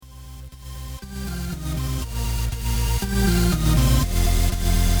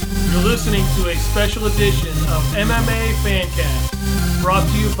listening to a special edition of MMA Fancast, brought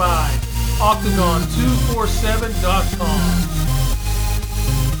to you by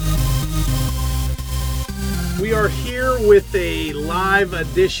Octagon247.com. We are here with a live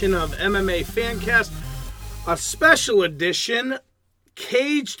edition of MMA Fancast, a special edition.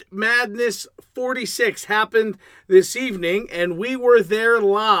 Caged Madness 46 happened this evening, and we were there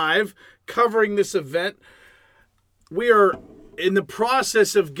live covering this event. We are in the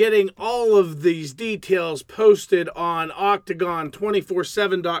process of getting all of these details posted on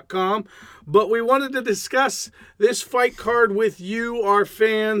Octagon247.com, but we wanted to discuss this fight card with you, our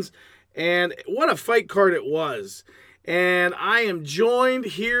fans, and what a fight card it was. And I am joined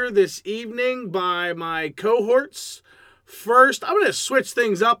here this evening by my cohorts. First, I'm going to switch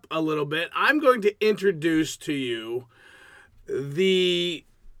things up a little bit. I'm going to introduce to you the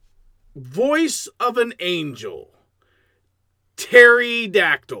voice of an angel,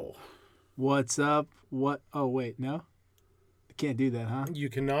 Pterodactyl. What's up? What? Oh, wait, no? I can't do that, huh? You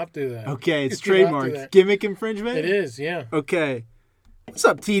cannot do that. Okay, it's You cannot do trademarked. that. Gimmick infringement? It is, yeah. Okay. What's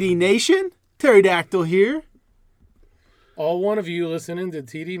up, TD Nation? Pterodactyl here. All one of you listening to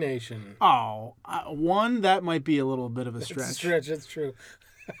TD Nation. Oh, one, that might be a little bit of a It's a stretch. stretch, that's true.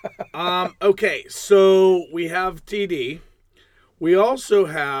 Okay, so we have TD. We also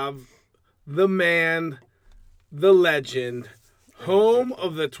have the man, the legend, home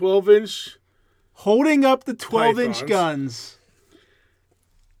of the 12-inch Holding up the 12-inch Pythons. guns.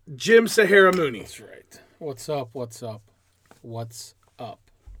 Jim Sahara Mooney. That's right. What's up, what's up, what's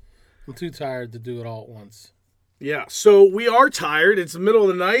up? I'm too tired to do it all at once. Yeah, so we are tired. It's the middle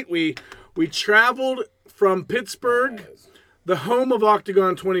of the night. We traveled from Pittsburgh, the home of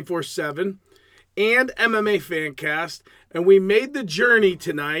Octagon 24/7 and MMA Fancast, and we made the journey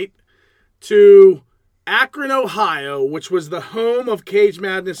tonight to Akron, Ohio, which was the home of Cage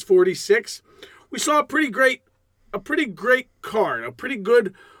Madness 46. We saw a pretty great card, a pretty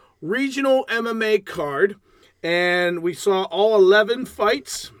good regional MMA card, and we saw all 11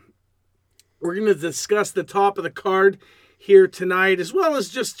 fights. We're going to discuss the top of the card here tonight, as well as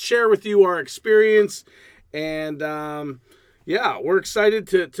just share with you our experience. And, we're excited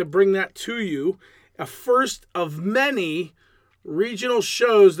to bring that to you. A first of many regional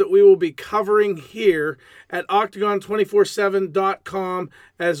shows that we will be covering here at Octagon247.com,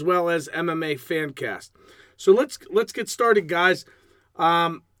 as well as MMA Fancast. So let's get started, guys.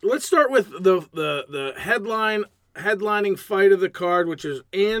 Let's start with the headlining fight of the card, which is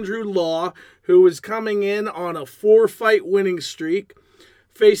Andrew Law, who was coming in on a 4-fight winning streak,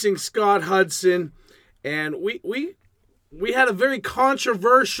 facing Scott Hudson, and we had a very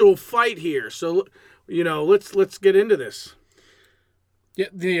controversial fight here. So, let's get into this.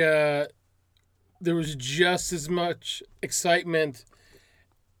 Yeah, there was just as much excitement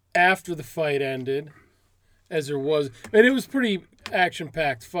after the fight ended as there was, and it was a pretty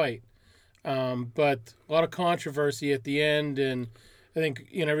action-packed fight. But a lot of controversy at the end, and I think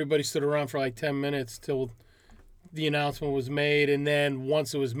everybody stood around for like 10 minutes till the announcement was made, and then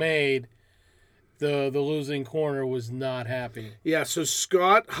once it was made, the losing corner was not happy. Yeah, so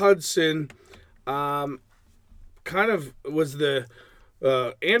Scott Hudson kind of was the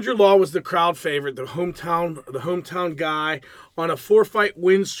Andrew Law was the crowd favorite, the hometown guy on a 4-fight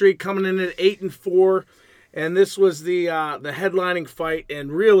win streak, coming in at 8-4, and this was the headlining fight,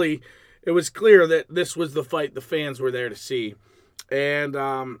 and really it was clear that this was the fight the fans were there to see. And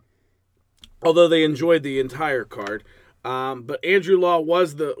although they enjoyed the entire card, but Andrew Law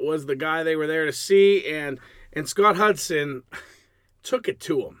was the guy they were there to see, and Scott Hudson took it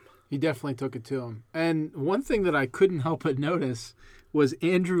to him. He definitely took it to him. And one thing that I couldn't help but notice was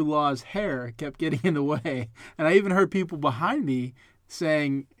Andrew Law's hair kept getting in the way. And I even heard people behind me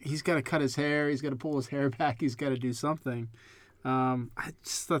saying he's got to cut his hair, he's got to pull his hair back, he's got to do something. I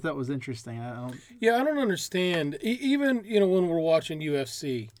just thought that was interesting. I don't understand. Even when we're watching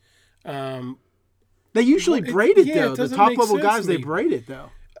UFC, they usually braid it though. It The doesn't top make level sense guys to they me. braid it though.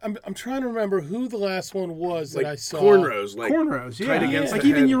 I'm trying to remember who the last one was Like that I saw. cornrows, Cornrows, yeah. tight against like the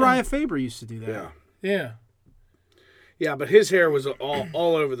even head. Uriah Faber used to do that. Yeah. Yeah. Yeah, but his hair was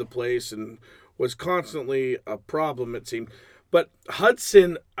all over the place and was constantly a problem, it seemed. But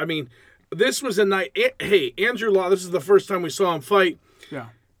Hudson, I mean, this was a night. Hey, Andrew Law, this is the first time we saw him fight. Yeah.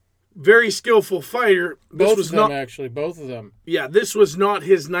 Very skillful fighter. Both of them. Yeah, this was not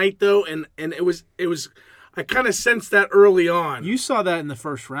his night though, and it was. I kind of sensed that early on. You saw that in the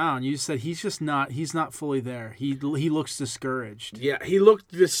first round. You said he's not fully there. He looks discouraged. Yeah, he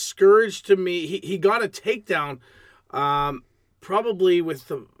looked discouraged to me. He got a takedown probably with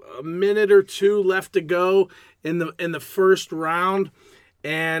a minute or two left to go in the first round,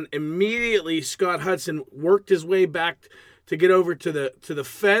 and immediately Scott Hudson worked his way back to get over to the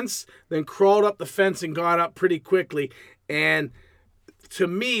fence, then crawled up the fence and got up pretty quickly. And to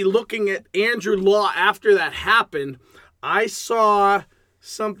me, looking at Andrew Law after that happened, I saw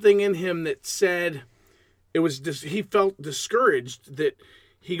something in him that said he felt discouraged that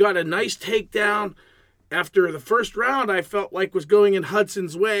he got a nice takedown. After the first round, I felt like was going in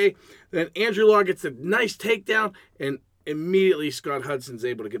Hudson's way. Then Andrew Law gets a nice takedown, and immediately Scott Hudson's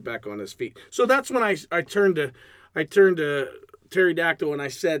able to get back on his feet. So that's when I turned to Terry Dactyl and I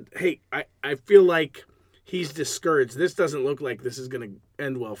said, hey, I feel like he's discouraged. This doesn't look like this is going to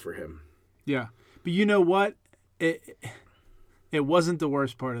end well for him. Yeah. But you know what? It wasn't the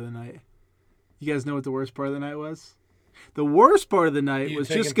worst part of the night. You guys know what the worst part of the night was? The worst part of the night was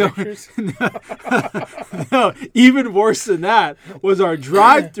just going. No, even worse than that was our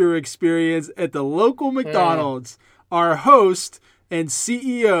drive-through experience at the local McDonald's. Our host and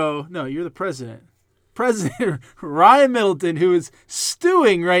CEO, no, you're the president. President Ryan Middleton, who is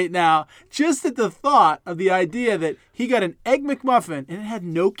stewing right now just at the thought of the idea that he got an Egg McMuffin and it had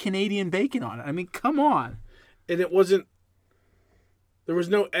no Canadian bacon on it. I mean, come on. And it wasn't. There was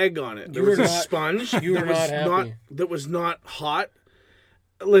no egg on it. There was a sponge. You were not happy. That was not hot.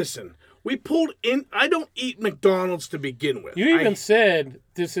 Listen, we pulled in. I don't eat McDonald's to begin with. You even said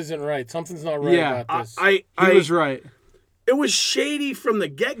this isn't right. Something's not right about this. He was right. It was shady from the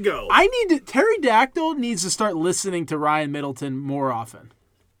get-go. Terry Dactyl needs to start listening to Ryan Middleton more often.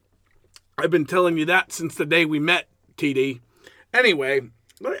 I've been telling you that since the day we met, TD. Anyway,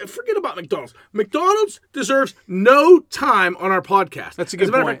 forget about McDonald's. McDonald's deserves no time on our podcast. That's a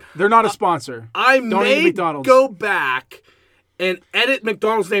good point. They're not a sponsor. I may go back and edit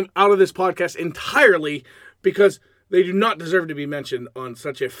McDonald's name out of this podcast entirely because they do not deserve to be mentioned on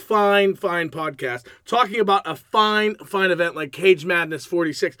such a fine podcast, talking about a fine event like Cage Madness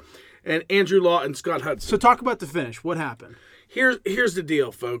 46 and Andrew Law and Scott Hudson. So talk about the finish. What happened? Here's the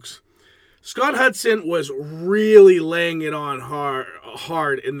deal, folks. Scott Hudson was really laying it on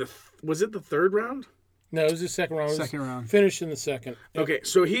hard in was it the third round? No, it was the second round. Second round. Finished in the second. Yep. Okay,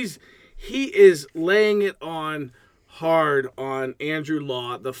 so he is laying it on hard on Andrew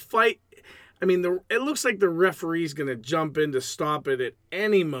Law. The fight, I mean, it looks like the referee's going to jump in to stop it at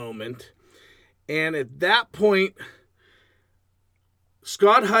any moment. And at that point,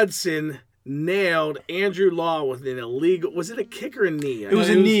 Scott Hudson nailed Andrew Law with an illegal. Was it a kick or a knee? It was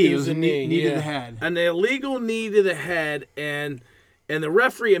a knee. It was a knee to the head. An illegal knee to the head, and the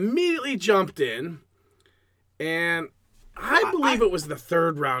referee immediately jumped in. And I believe it was the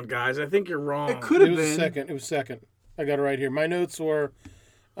third round, guys. I think you're wrong. It could have It been. second. It was second. I got it right here. My notes were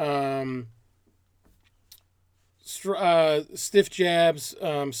stiff jabs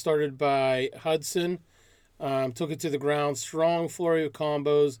started by Hudson. Took it to the ground. Strong flurry of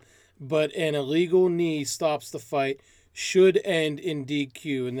combos. But an illegal knee stops the fight. Should end in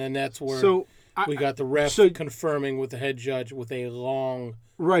DQ. And then that's where we got the ref confirming with the head judge with a long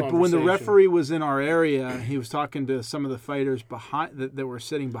Right, but when the referee was in our area, he was talking to some of the fighters behind that were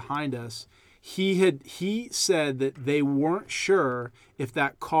sitting behind us. He said that they weren't sure if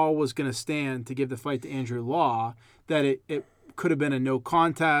that call was going to stand to give the fight to Andrew Law, that it could have been a no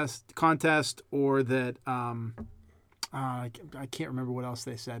contest or that I can't remember what else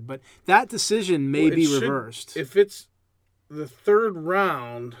they said, but that decision may be reversed. If it's the third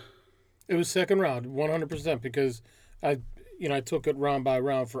round, it was second round, 100%, because I took it round by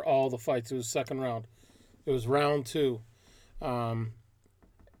round for all the fights. It was second round. It was round 2. And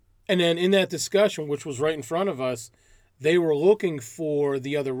then in that discussion, which was right in front of us, they were looking for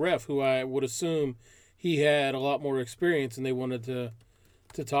the other ref, who I would assume he had a lot more experience, and they wanted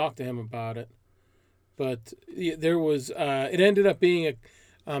to talk to him about it. But there was it ended up being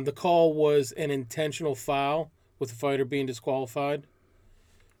the call was an intentional foul with the fighter being disqualified.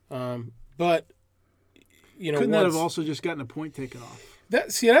 But couldn't that have also just gotten a point taken off?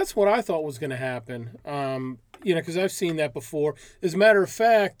 That's what I thought was going to happen. Because I've seen that before. As a matter of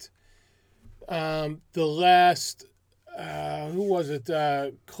fact, the last who was it?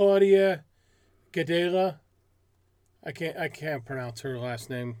 Claudia Gadela. I can't pronounce her last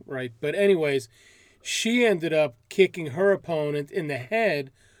name right, but anyways, she ended up kicking her opponent in the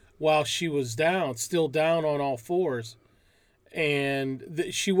head while she was down, still down on all fours, and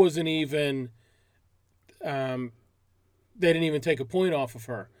she wasn't even. They didn't even take a point off of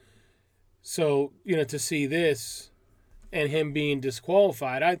her. So, to see this and him being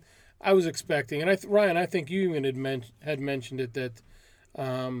disqualified, I was expecting, and Ryan, I think you even had mentioned it that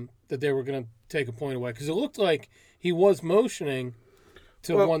they were going to take a point away because it looked like he was motioning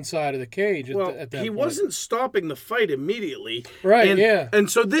to one side of the cage at that he point. wasn't stopping the fight immediately. Right, and, yeah. And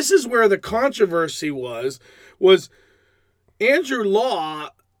so this is where the controversy was Andrew Law,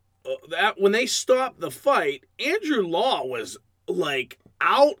 that when they stopped the fight, Andrew Law was like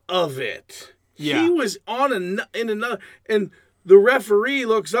out of it. Yeah. He was in another, and the referee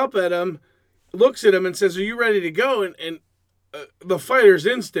looks at him and says, "Are you ready to go?" And the fighter's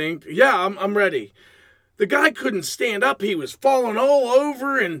instinct, "Yeah, I'm ready." The guy couldn't stand up. He was falling all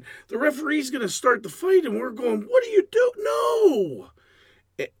over, and the referee's going to start the fight, and we're going, "What are you doing?" No.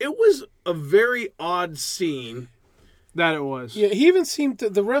 It was a very odd scene. That it was. Yeah, he even seemed to,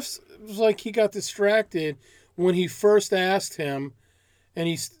 the refs was like he got distracted when he first asked him, and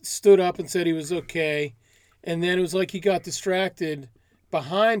he stood up and said he was okay, and then it was like he got distracted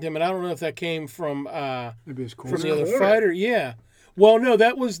behind him, and I don't know if that came from Maybe his from the other fighter. Yeah. Well, no,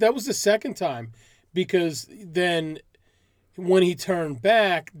 that was the second time, because then when he turned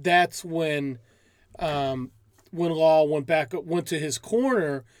back, that's when Law went to his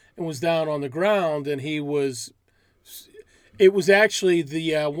corner and was down on the ground, and he was. It was actually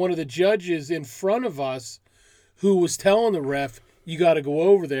the one of the judges in front of us who was telling the ref, "You got to go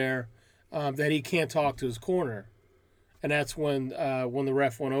over there," that he can't talk to his corner, and that's when the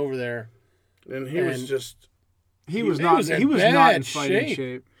ref went over there. And he was not in fighting shape.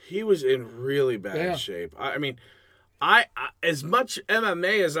 shape. He was in really bad shape. I mean, I as much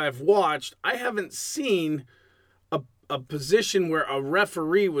MMA as I've watched, I haven't seen a position where a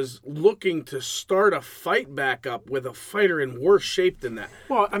referee was looking to start a fight back up with a fighter in worse shape than that.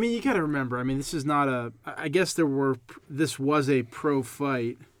 Well, I mean, you got to remember. I mean, this is not I guess this was a pro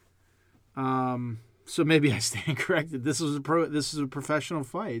fight. So maybe I stand corrected. This is a professional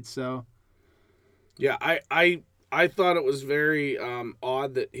fight. So. Yeah, I thought it was very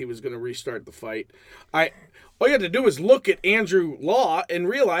odd that he was going to restart the fight. All you had to do was look at Andrew Law and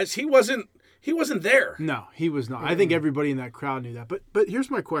realize he wasn't there. No, he was not. I think everybody in that crowd knew that. But here's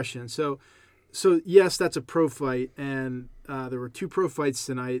my question. So yes, that's a pro fight, and there were 2 pro fights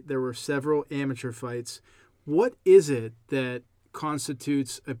tonight. There were several amateur fights. What is it that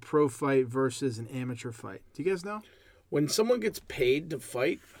constitutes a pro fight versus an amateur fight? Do you guys know? When someone gets paid to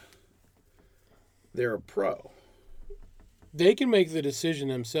fight, they're a pro. They can make the decision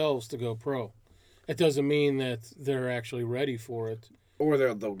themselves to go pro. It doesn't mean that they're actually ready for it. Or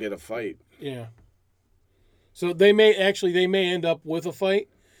they'll get a fight. Yeah. So they may end up with a fight,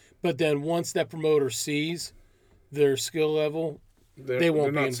 but then once that promoter sees their skill level, they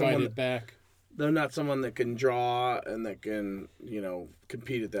won't be invited back. They're not someone that can draw and that can,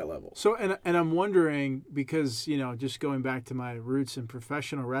 compete at that level. So, and I'm wondering, because, just going back to my roots in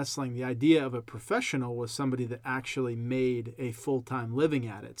professional wrestling, the idea of a professional was somebody that actually made a full-time living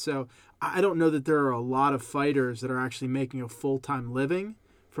at it. So I don't know that there are a lot of fighters that are actually making a full-time living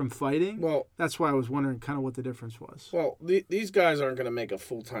from fighting. Well, that's why I was wondering kind of what the difference was. Well, these guys aren't going to make a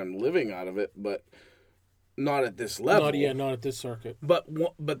full-time living out of it, but not at this level. Not at this circuit. But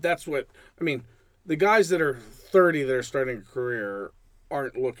that's what I mean. The guys that are 30 that are starting a career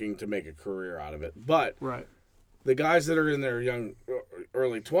aren't looking to make a career out of it. But right. The guys that are in their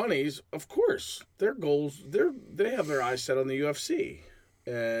early 20s, of course, their goals they have their eyes set on the UFC,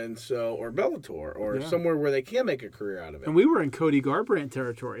 and so or Bellator or somewhere where they can make a career out of it. And we were in Cody Garbrandt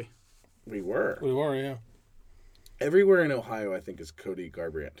territory. We were, yeah. Everywhere in Ohio, I think, is Cody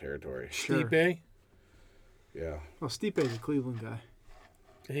Garbrandt territory. Sure. Stipe? Yeah. Well, Stipe's a Cleveland guy.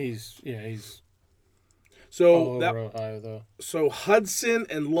 He's so all over Ohio, though. So Hudson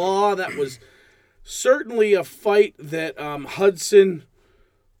and Law, that was certainly a fight that Hudson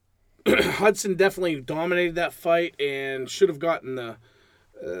definitely dominated that fight and should have gotten the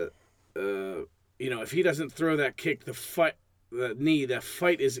if he doesn't throw that kick, that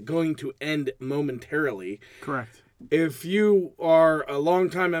fight is going to end momentarily. Correct. If you are a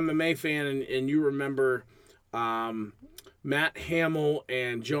longtime MMA fan and you remember Matt Hamill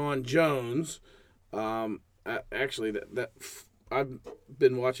and John Jones, actually that I've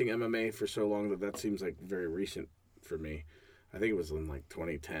been watching MMA for so long that seems like very recent for me. I think it was in like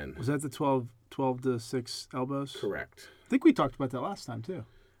 2010. Was that the 12 to 6 elbows? Correct. I think we talked about that last time too.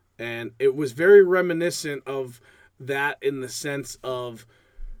 And it was very reminiscent of that in the sense of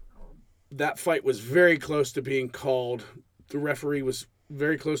that fight was very close to being called. The referee was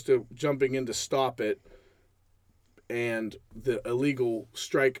very close to jumping in to stop it. And the illegal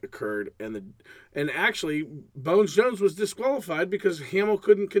strike occurred, and actually Bones Jones was disqualified because Hamill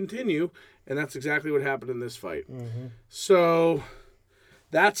couldn't continue, and that's exactly what happened in this fight. Mm-hmm. So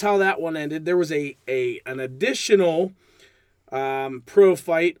that's how that one ended. There was an additional pro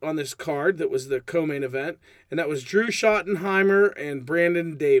fight on this card that was the co-main event, and that was Drew Schottenheimer and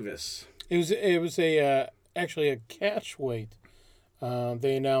Brandon Davis. It was actually a catch weight.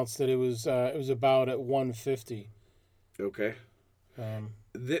 They announced that it was about at 150. Okay. Um,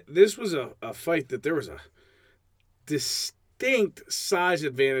 This was a fight that there was a distinct size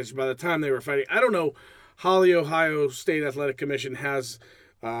advantage by the time they were fighting. I don't know how the Ohio State Athletic Commission has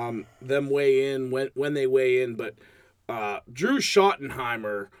them weigh in when they weigh in, but Drew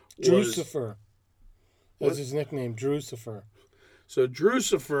Schottenheimer was... Drucifer. That's his nickname, Drucifer. So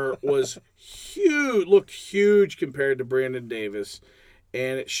Drucifer was huge, looked huge compared to Brandon Davis,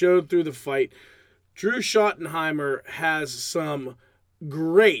 and it showed through the fight. Drew Schottenheimer has some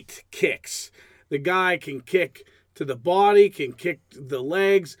great kicks. The guy can kick to the body, can kick the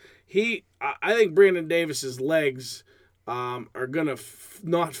legs. I think Brandon Davis's legs are gonna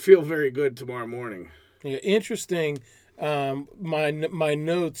not feel very good tomorrow morning. Yeah, interesting. My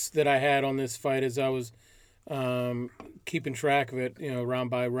notes that I had on this fight as I was keeping track of it, round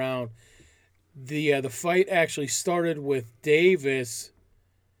by round. The fight actually started with Davis.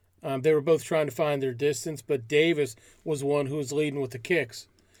 They were both trying to find their distance, but Davis was one who was leading with the kicks.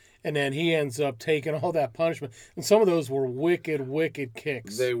 And then he ends up taking all that punishment. And some of those were wicked, wicked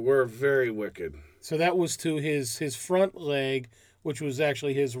kicks. They were very wicked. So that was to his front leg, which was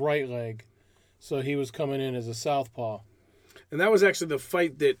actually his right leg. So he was coming in as a southpaw. And that was actually the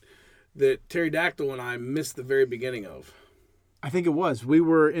fight that Terry Dactyl and I missed the very beginning of. I think it was. We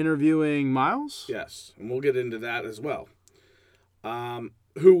were interviewing Miles. Yes, and we'll get into that as well.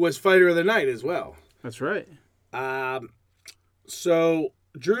 Who was fighter of the night as well. That's right. So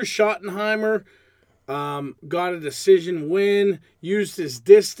Drew Schottenheimer got a decision win, used his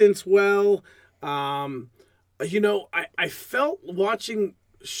distance well. I felt watching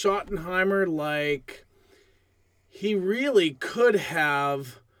Schottenheimer like he really could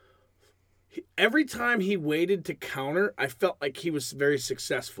have. Every time he waited to counter, I felt like he was very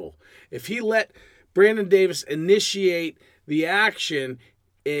successful. If he let Brandon Davis initiate the action,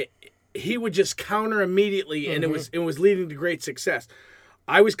 he would just counter immediately, and it was leading to great success.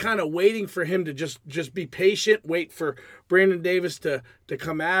 I was kind of waiting for him to just be patient, wait for Brandon Davis to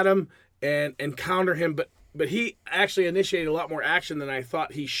come at him and counter him, but he actually initiated a lot more action than I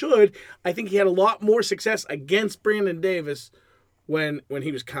thought he should. I think he had a lot more success against Brandon Davis when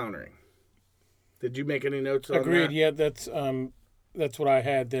he was countering. Did you make any notes on that? Agreed. Yeah, that's what I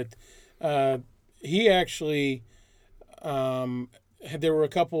had. That he actually there were a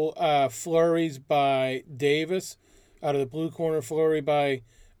couple flurries by Davis out of the blue corner, flurry by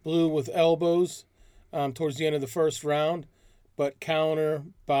Blue with elbows towards the end of the first round, but counter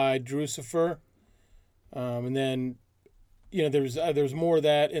by Drucifer. And then, there was more of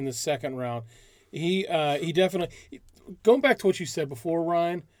that in the second round. He definitely, going back to what you said before,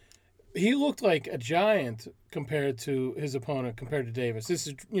 Ryan, he looked like a giant compared to his opponent, compared to Davis. This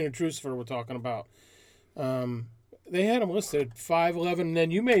is, Drucifer we're talking about. They had him listed 5'11", and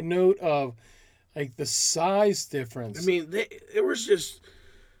then you made note of like the size difference. I mean, it was just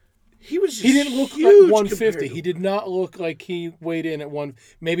he was just he didn't look huge like 150. He did not look like he weighed in at one.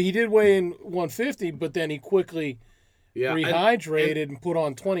 Maybe he did weigh in 150, but then he quickly rehydrated and put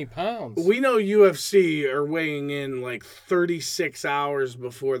on 20 pounds. We know UFC are weighing in like 36 hours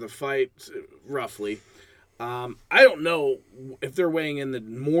before the fight, roughly. I don't know if they're weighing in the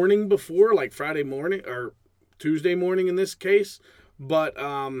morning before, like Friday morning or Tuesday morning in this case, but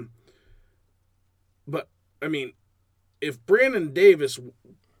I mean, if Brandon Davis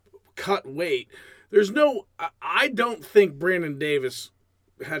cut weight, I don't think Brandon Davis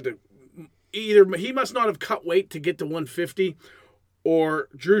had to either. He must not have cut weight to get to 150, or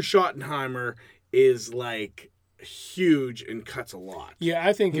Drew Schottenheimer is like huge and cuts a lot. Yeah,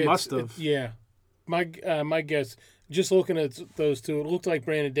 I think he must have. Yeah, my guess, just looking at those two, it looked like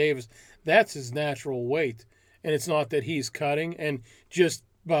Brandon Davis. That's his natural weight, and it's not that he's cutting. And just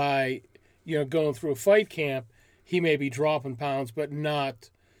by going through a fight camp, he may be dropping pounds, but not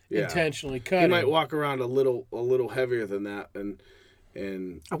intentionally cutting. He might walk around a little heavier than that, and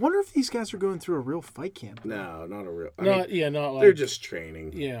I wonder if these guys are going through a real fight camp. no, not a real. Not like they're just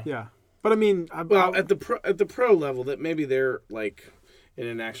training. Yeah. But I mean, at the pro level, that maybe they're like in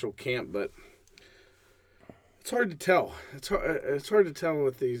an actual camp, but it's hard to tell. It's hard to tell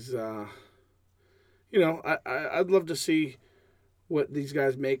with these. I'd love to see what these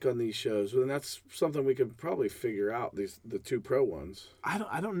guys make on these shows, and that's something we could probably figure out. The two pro ones.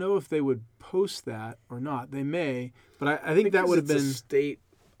 I don't know if they would post that or not. They may, but I think that would have been state.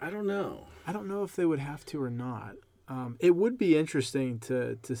 I don't know. I don't know if they would have to or not. It would be interesting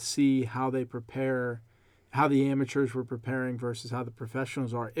to see how they prepare how the amateurs were preparing versus how the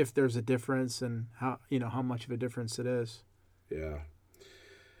professionals are, if there's a difference, and how much of a difference it is. Yeah.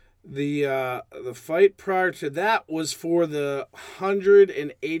 The fight prior to that was for the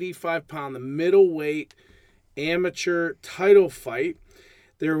 185-pound, the middleweight amateur title fight.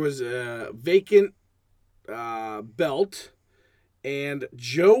 There was a vacant belt, and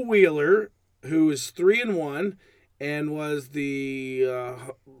Joe Wheeler, who is 3-1 and was the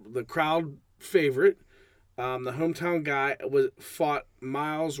crowd favorite, the hometown guy, fought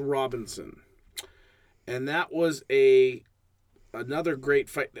Miles Robinson, and that was another great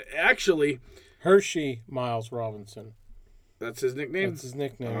fight. Actually, Hershey Miles Robinson. that's his nickname. That's his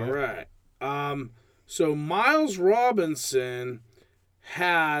nickname. All yeah. right. So Miles Robinson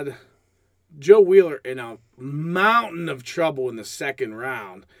had Joe Wheeler in a mountain of trouble in the second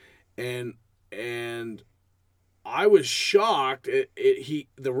round, and I was shocked. The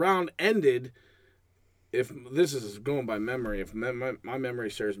round ended. If this is going by memory, if my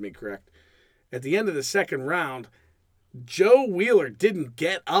memory serves me correct, at the end of the second round, Joe Wheeler didn't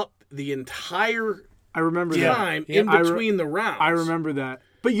get up the entire I remember time that. in between the rounds. I remember that.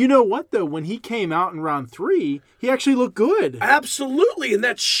 But you know what, though? When he came out in round 3, he actually looked good. Absolutely, and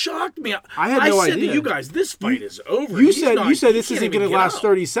that shocked me. I had no said idea. to you guys, this fight is over. You He's said not- this he isn't can't going to even last get up.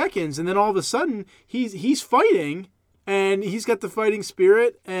 30 seconds, and then all of a sudden he's fighting, and he's got the fighting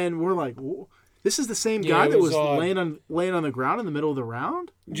spirit, and we're like, "Whoa, this is the same Yeah, guy it that was was odd. laying on the ground in the middle of the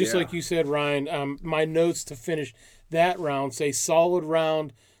round." Just Yeah. like you said, Ryan, my notes to finish that round say solid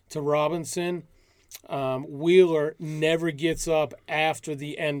round to Robinson. Wheeler never gets up after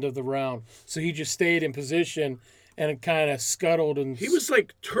the end of the round. So he just stayed in position and kind of scuttled. And He was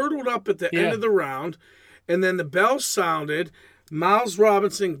like turtled up at the Yeah. end of the round, and then the bell sounded. Miles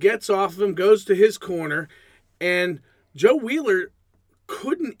Robinson gets off of him, goes to his corner, and Joe Wheeler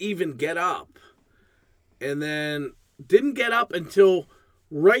couldn't even get up. And then didn't get up until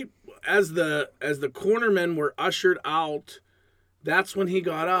right as the cornermen were ushered out. That's when he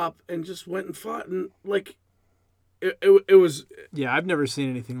got up and just went and fought. And like it was, Yeah, I've never seen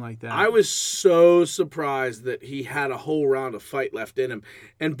anything like that. I was so surprised that he had a whole round of fight left in him.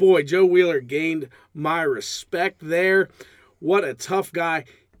 And boy, Joe Wheeler gained my respect there. What a tough guy.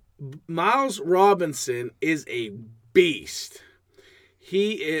 Miles Robinson is a beast.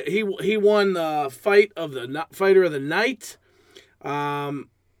 He won the fighter of the night.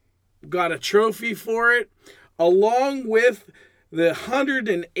 Got a trophy for it, along with the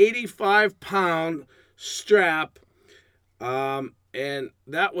 185-pound strap. And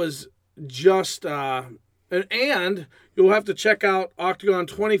that was just and you'll have to check out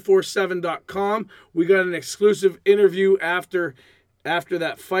octagon247.com. We got an exclusive interview after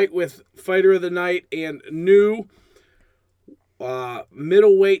that fight with fighter of the night and new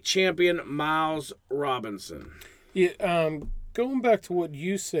middleweight champion Miles Robinson. yeah, going back to what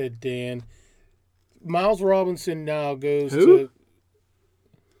you said, Dan, Miles Robinson now goes Who? to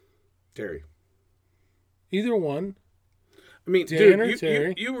Terry. either one. I mean, Dan or dude,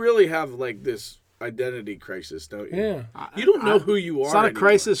 Terry? you really have like this identity crisis, don't you? Yeah. You don't know who you are. It's not a anymore.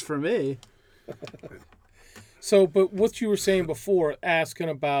 crisis for me. So, but what you were saying before, asking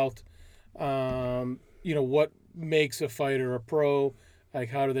about, what makes a fighter a pro, like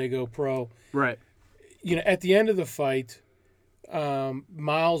how do they go pro? Right. At the end of the fight,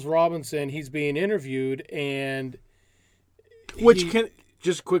 Miles Robinson, he's being interviewed, and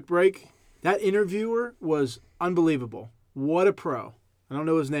Just quick break. That interviewer was unbelievable. What a pro. I don't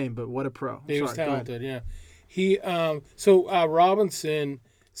know his name, but what a pro. he was Sorry, go ahead. talented. Yeah, he. Robinson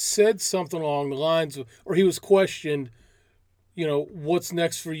said something along the lines of, or he was questioned, what's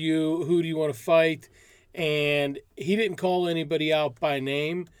next for you? Who do you want to fight? And he didn't call anybody out by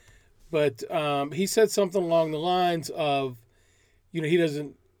name, but he said something along the lines of,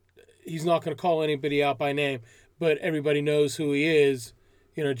 he's not going to call anybody out by name, but everybody knows who he is.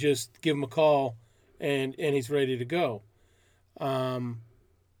 Just give him a call, and he's ready to go.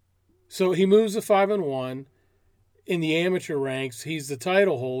 So he moves to 5-1 in the amateur ranks. He's the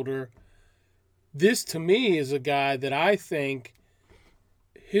title holder. This, to me, is a guy that I think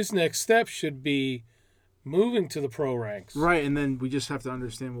his next step should be moving to the pro ranks. Right, and then we just have to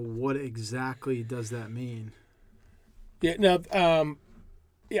understand, well, what exactly does that mean? Yeah. Now,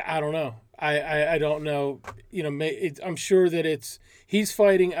 I don't know. I don't know. I'm sure that he's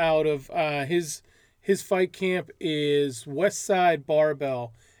fighting out of his fight camp is Westside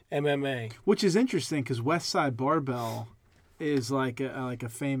Barbell MMA. Which is interesting because Westside Barbell is like a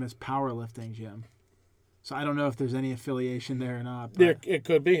famous powerlifting gym. So I don't know if there's any affiliation there or not. But There, it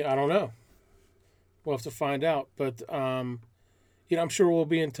could be. I don't know. We'll have to find out. But I'm sure we'll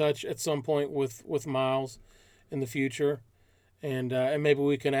be in touch at some point with Miles in the future, and maybe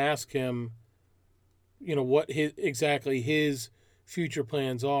we can ask him, what exactly his future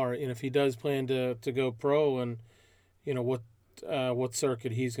plans are, and if he does plan to go pro, and what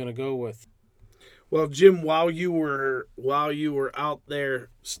circuit he's going to go with. Well, Jim, while you were out there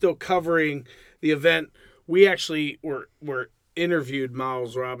still covering the event, we actually were interviewed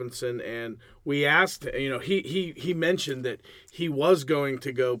Miles Robinson, and we asked, he mentioned that he was going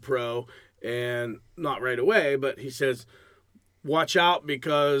to go pro, and not right away, but he says, watch out,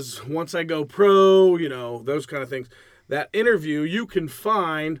 because once I go pro, those kind of things. That interview you can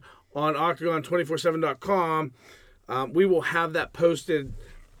find on octagon247.com. We will have that posted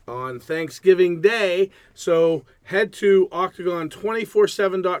on Thanksgiving Day, so head to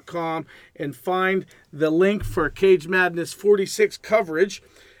octagon247.com and find the link for Cage Madness 46 coverage,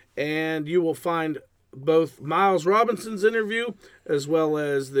 and you will find both Miles Robinson's interview as well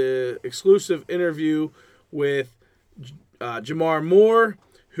as the exclusive interview with Jamar Moore,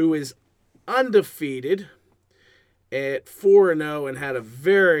 who is undefeated at 4-0 and had a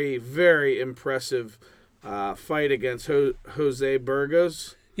very, very impressive fight against Jose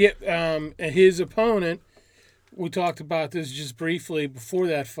Burgos. Yeah, and his opponent, we talked about this just briefly before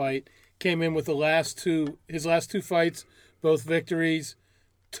that fight, came in with his last two fights, both victories,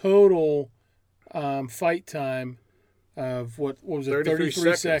 total fight time of what was it,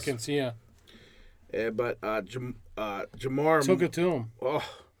 33 seconds. Yeah. But Jamar took it to him. Oh,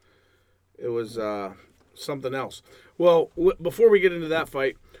 it was something else. Well, before we get into that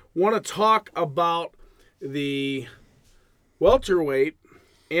fight, want to talk about the welterweight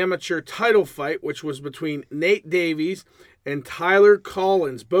amateur title fight, which was between Nate Davies and Tyler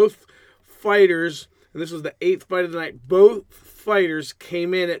Collins. Both fighters, and this was the 8th fight of the night, both fighters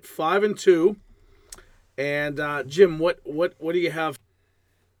came in at 5-2. And Jim, what do you have?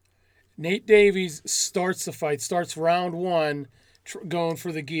 Nate Davies starts the fight, starts round one, going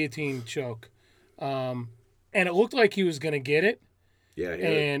for the guillotine choke. And it looked like he was going to get it. Yeah.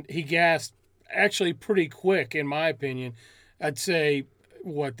 And he gassed actually pretty quick, in my opinion. I'd say,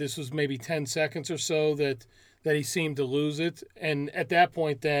 this was maybe 10 seconds or so that he seemed to lose it. And at that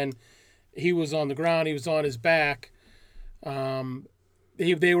point, then, he was on the ground. He was on his back. He was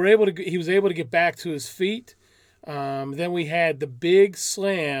able to get back to his feet. Then we had the big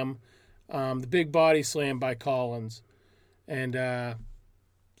slam, the big body slam by Collins. And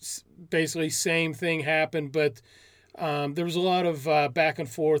basically same thing happened, but there was a lot of back and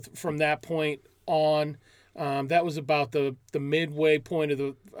forth from that point on. That was about the midway point of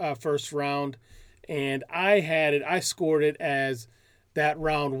the first round, and I scored it as that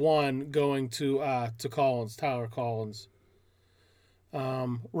round one going to Collins, Tyler Collins.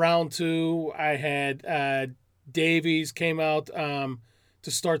 Round two, I had Davies came out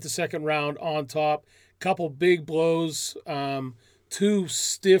to start the second round on top. Couple big blows, two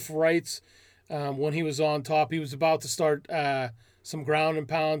stiff rights when he was on top. He was about to start some ground and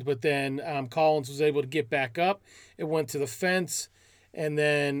pound, but then Collins was able to get back up. It went to the fence, and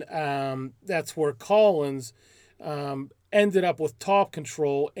then that's where Collins ended up with top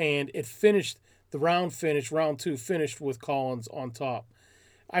control, and it finished, round two finished with Collins on top.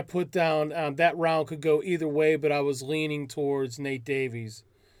 I put down that round could go either way, but I was leaning towards Nate Davies.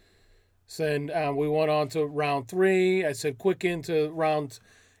 So then we went on to round three. I said quick into the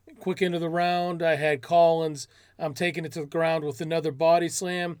round. I had Collins taking it to the ground with another body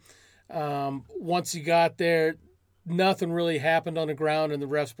slam. Once he got there, nothing really happened on the ground, and the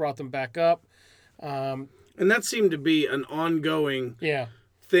refs brought them back up. And that seemed to be an ongoing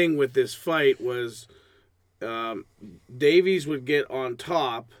thing with this fight was Davies would get on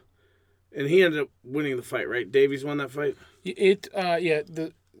top, and he ended up winning the fight, right? Davies won that fight?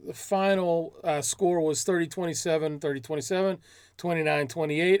 The final score was 30-27, 30-27,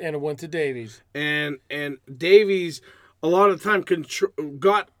 29-28, and it went to Davies. And Davies, a lot of the time,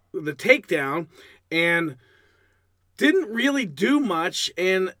 got the takedown and didn't really do much,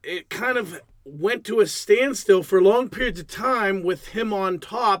 and it kind of went to a standstill for long periods of time with him on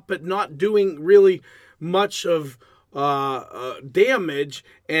top, but not doing really much of damage.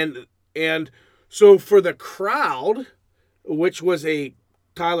 And so for the crowd, which was a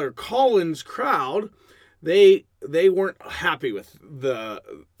Tyler Collins crowd, they weren't happy with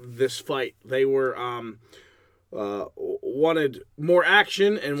this fight. They were wanted more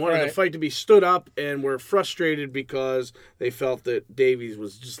action and wanted the fight to be stood up, and were frustrated because they felt that Davies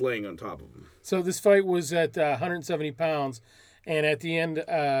was just laying on top of him. So this fight was at 170 pounds, and at the end,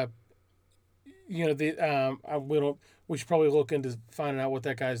 we should probably look into finding out what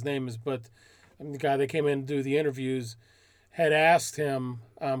that guy's name is, but the guy that came in to do the interviews, had asked him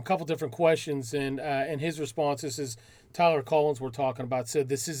a couple different questions, and his responses is Tyler Collins we're talking about said,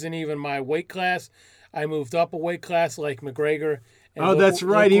 "This isn't even my weight class. I moved up a weight class like McGregor." And Oh, look- that's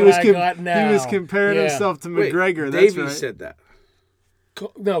right. look He what was I got now. he was comparing Yeah. himself to Wait, McGregor. That's Davey right. said that.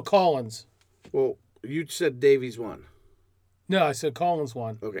 No, Collins. Well, you said Davies won. No, I said Collins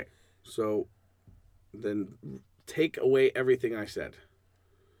won. Okay, so then take away everything I said.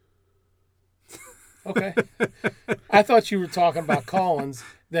 Okay. I thought you were talking about Collins,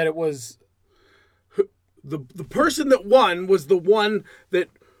 that it was... The person that won was the one that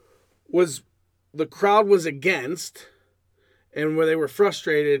was the crowd was against, and where they were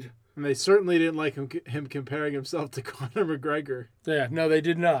frustrated. And they certainly didn't like him comparing himself to Conor McGregor. Yeah, no, they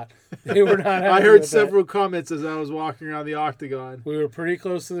did not. They were not happy I heard with several comments as I was walking around the octagon. that. We were pretty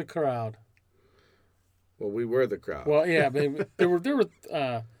close to the crowd. Well, we were the crowd. Well, yeah, but there were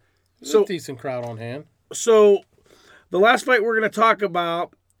So- a decent crowd on hand. So, the last fight we're going to talk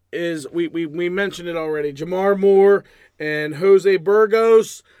about is we mentioned it already. Jamar Moore and Jose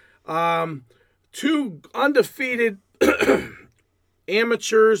Burgos, two undefeated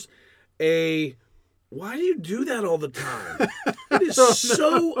amateurs. Why do you do that all the time? It is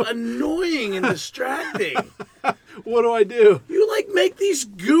so annoying and distracting. What do I do? You make these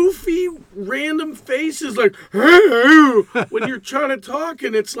goofy random faces like when you're trying to talk,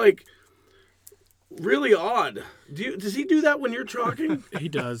 and it's like really odd. Does he do that when you're talking? He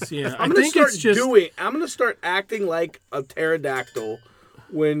does, yeah. I'm gonna start acting like a pterodactyl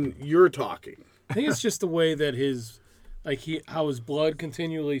when you're talking. I think it's just the way that how his blood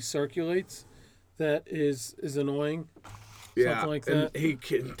continually circulates that is annoying. Something like that. And he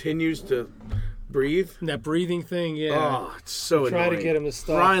continues to breathe. And that breathing thing, yeah. Oh, it's so Try annoying. to get him to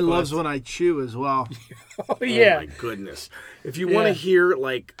stop. Brian but- loves when I chew as well. Oh, Oh yeah. my goodness! If you want to hear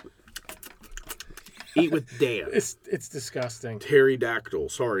Eat with Dan. It's disgusting. Pterodactyl.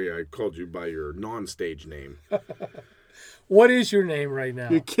 Sorry, I called you by your non-stage name. What is your name right now?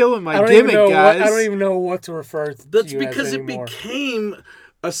 You're killing my I don't even gimmick, know guys. I don't even know what to refer to. That's you because as it anymore. became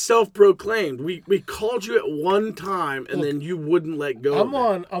a self-proclaimed. We called you at one time, and then you wouldn't let go. I'm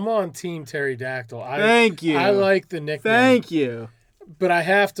of it. on Team Pterodactyl. Thank you. I like the nickname. Thank you. But I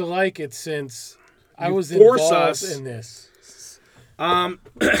have to like it since I was force involved us. in this.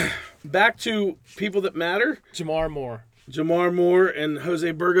 Back to people that matter. Jamar Moore. Jamar Moore and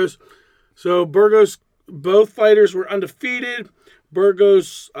Jose Burgos. So Burgos, both fighters were undefeated.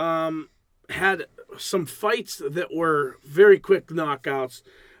 Burgos had some fights that were very quick knockouts.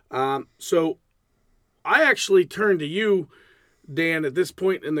 So I actually turned to you, Dan, at this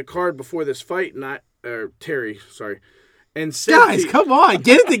point in the card before this fight, Terry, sorry, and said Guys, come on.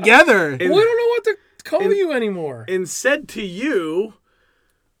 Get it together. We don't know what to call you anymore. and said to you,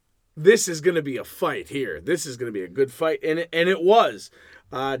 this is going to be a fight here. This is going to be a good fight. And it was.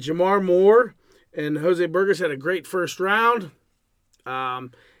 Jamar Moore and Jose Burgos had a great first round.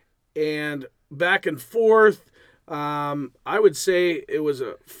 And back and forth. I would say it was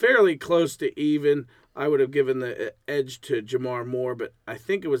a fairly close to even. I would have given the edge to Jamar Moore, but I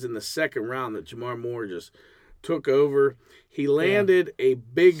think it was in the second round that Jamar Moore just took over. He landed a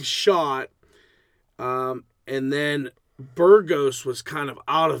big shot, and then Burgos was kind of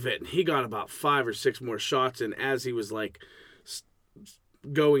out of it, and he got about 5 or 6 more shots, and as he was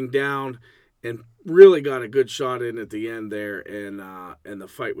going down, and really got a good shot in at the end there, and the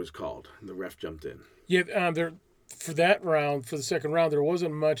fight was called. The ref jumped in. Yeah, for that round, for the second round, there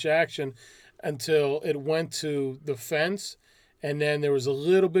wasn't much action until it went to the fence, and then there was a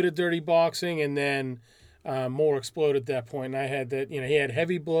little bit of dirty boxing, and then Moore exploded at that point. And I had that, he had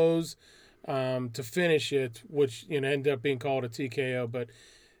heavy blows to finish it, which ended up being called a TKO. But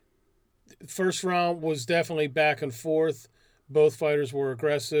first round was definitely back and forth. Both fighters were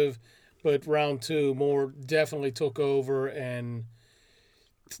aggressive, but round 2, Moore definitely took over, and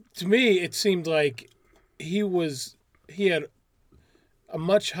to me, it seemed like he had a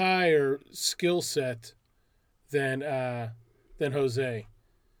much higher skill set than Jose.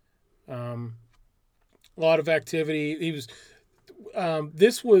 A lot of activity. He was.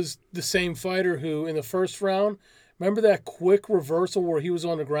 This was the same fighter who, in the first round, remember that quick reversal where he was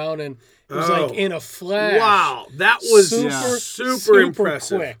on the ground and it was like in a flash. Wow, that was super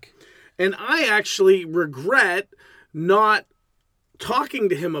impressive. Quick. And I actually regret not talking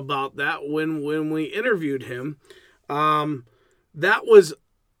to him about that when we interviewed him. That was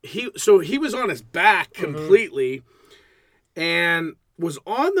he was on his back completely and was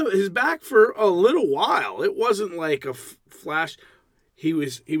on his back for a little while. It wasn't like a flash. He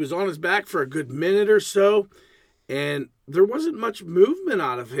was on his back for a good minute or so, and there wasn't much movement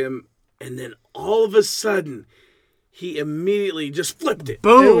out of him. And then all of a sudden, he immediately just flipped it.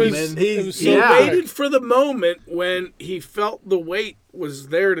 Boom! It was- and it was so He yeah. waited for the moment when he felt the weight was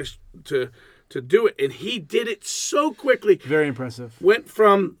there to do it, and he did it so quickly. Very impressive. Went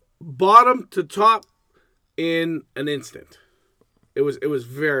from bottom to top in an instant. It was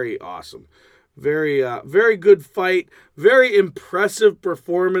very awesome. Very good fight. Very impressive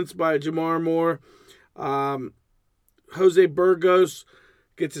performance by Jamar Moore. Jose Burgos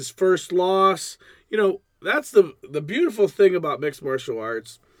gets his first loss. You know, that's the beautiful thing about mixed martial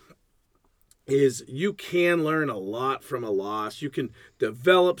arts is you can learn a lot from a loss. You can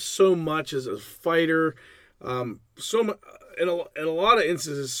develop so much as a fighter. So much in a lot of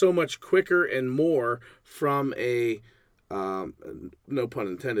instances, so much quicker and more from a no pun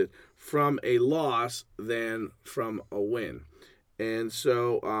intended, from a loss than from a win. And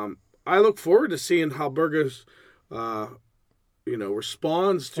so I look forward to seeing how Burgos,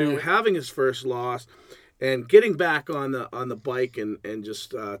 responds to having his first loss and getting back on the bike and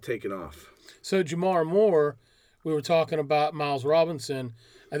just taking off. So Jamar Moore, we were talking about Miles Robinson.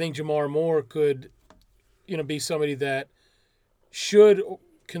 I think Jamar Moore could, be somebody that should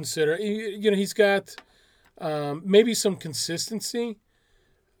consider. He's got maybe some consistency.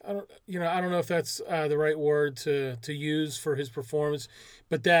 I don't know if that's the right word to use for his performance,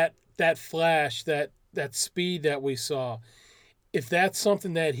 but that flash, that speed that we saw, if that's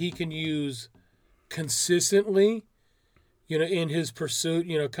something that he can use consistently, in his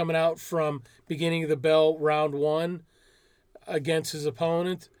pursuit, coming out from beginning of the bell round one against his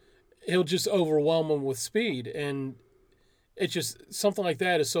opponent, he'll just overwhelm him with speed. And it's just something like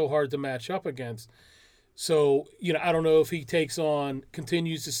that is so hard to match up against. So, I don't know if he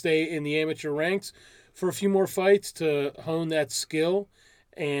continues to stay in the amateur ranks for a few more fights to hone that skill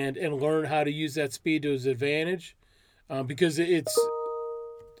and learn how to use that speed to his advantage. Because it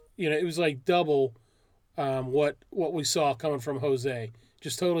was like double what we saw coming from Jose.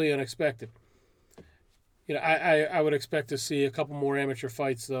 Just totally unexpected. I would expect to see a couple more amateur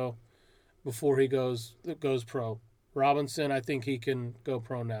fights, though, before he goes pro. Robinson, I think he can go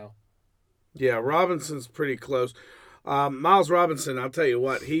pro now. Yeah, Robinson's pretty close. Miles Robinson, I'll tell you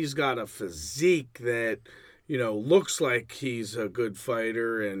what, he's got a physique that, looks like he's a good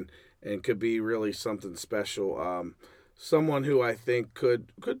fighter and could be really something special. Someone who I think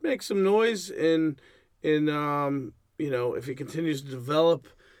could make some noise in if he continues to develop.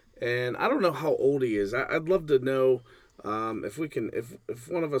 And I don't know how old he is. I'd love to know if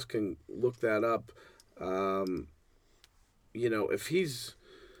one of us can look that up. If he's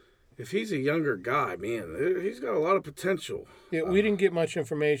a younger guy, man, he's got a lot of potential. Yeah, we didn't get much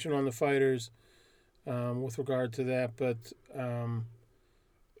information on the fighters with regard to that, but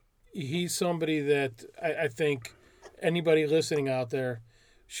he's somebody that I think anybody listening out there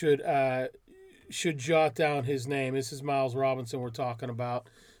should jot down his name. This is Miles Robinson we're talking about.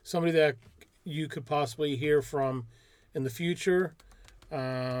 Somebody that you could possibly hear from in the future,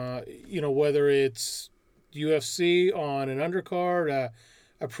 whether it's UFC on an undercard,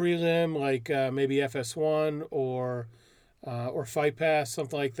 a prelim like maybe FS1 or Fight Pass,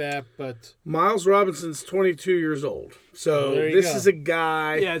 something like that. But Miles Robinson's 22 years old, so this is a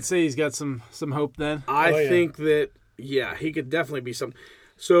guy. Yeah, I'd say he's got some hope then. I think that he could definitely be something.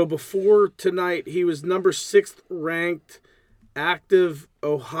 So before tonight, he was number 6th ranked active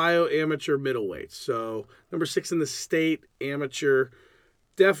Ohio amateur middleweight. So number 6 in the state amateur.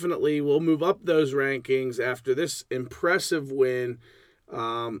 Definitely will move up those rankings after this impressive win.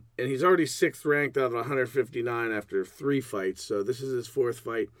 And he's already 6th ranked out of 159 after 3 fights. So this is his 4th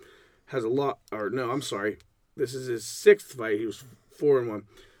fight. This is his 6th fight. He was 4-1.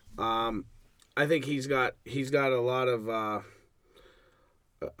 I think he's got a lot of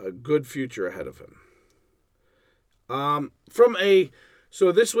a good future ahead of him.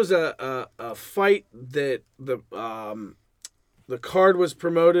 So this was a fight that the card was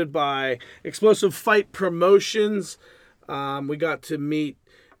promoted by Explosive Fight Promotions. We got to meet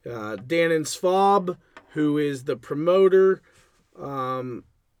Danon Svab, who is the promoter.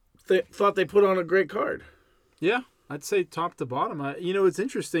 Thought they put on a great card. Yeah, I'd say top to bottom. It's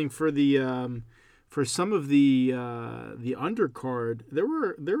interesting for the for some of the undercard. There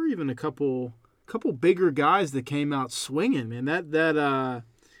were even a couple bigger guys that came out swinging. Man, that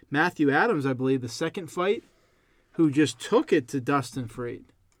Matthew Adams, I believe, the second fight, who just took it to Dustin Freed.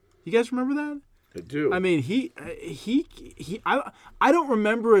 You guys remember that? I do. I mean, I don't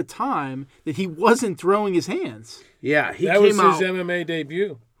remember a time that he wasn't throwing his hands. Yeah, that was his MMA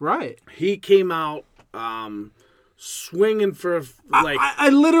debut. Right. He came out swinging for like. I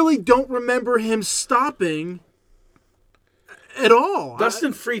literally don't remember him stopping at all.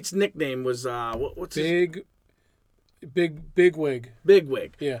 Dustin Freed's nickname was what's his? Big wig. Big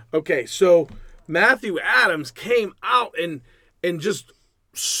wig. Yeah. Okay, so Matthew Adams came out and just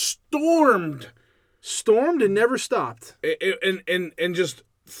stormed and never stopped. and just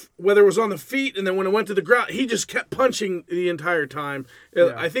whether it was on the feet and then when it went to the ground, he just kept punching the entire time.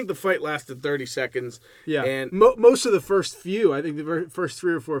 Yeah. I think the fight lasted 30 seconds. Yeah, and most of the first few, I think the first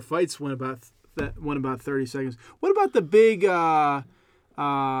 3 or 4 fights went about 30 seconds. What about the big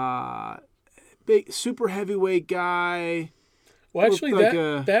super heavyweight guy? Well, actually, Looked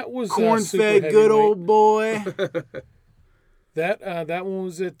like that was corn-fed super good heavyweight. old boy. That one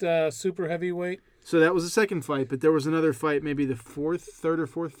was at super heavyweight. So that was the second fight, but there was another fight, maybe the third or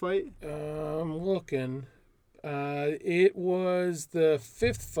fourth fight. I'm looking. It was the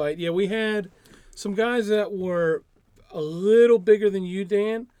 5th fight. Yeah, we had some guys that were a little bigger than you,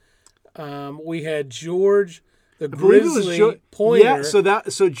 Dan. We had George, the Grizzly Pointer. Yeah,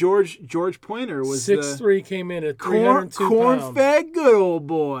 so George Pointer was 6'3", came in at 302 pounds. corn-fed good old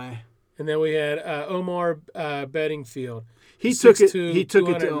boy. And then we had Omar Bedingfield. He took 6'2", it to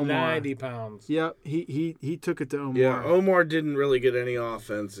Omar. 290 pounds. Yep, he took it to Omar. yeah, Omar didn't really get any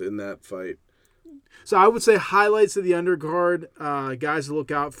offense in that fight. So I would say highlights of the undercard, guys to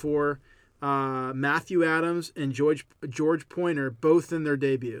look out for, Matthew Adams and George Pointer, both in their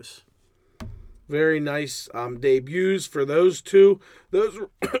debuts. Very nice debuts for those two. Those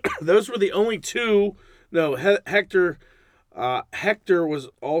were the only two. No, Hector was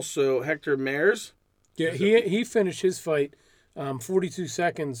also Hector Mares. Yeah, he finished his fight 42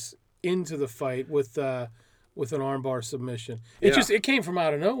 seconds into the fight with an armbar submission. It came from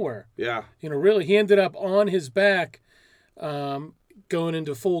out of nowhere. Yeah. Really, he ended up on his back, going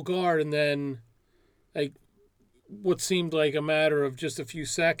into full guard, and then, like, what seemed like a matter of just a few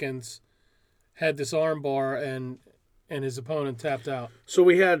seconds, had this armbar and his opponent tapped out. So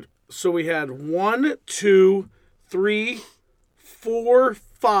we had 1, 2, 3, 4,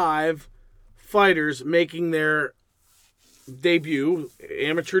 5 fighters making their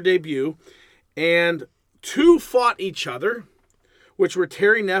amateur debut, and 2 fought each other, which were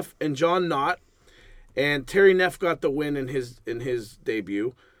Terry Neff and John Knott, and Terry Neff got the win in his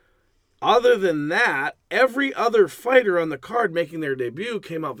debut. Other than that, every other fighter on the card making their debut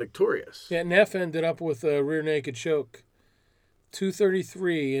came out victorious. Yeah, Neff ended up with a rear naked choke,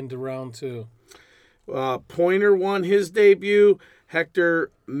 233 into round 2. Pointer won his debut.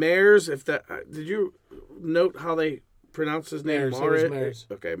 Hector Mares, did you note how they pronounce his name? Mares, it was Mares.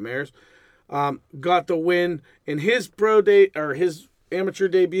 Okay, Mares. Got the win in his his amateur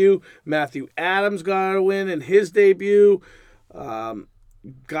debut. Matthew Adams got a win in his debut.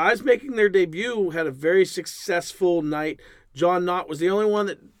 Guys making their debut had a very successful night. John Knott was the only one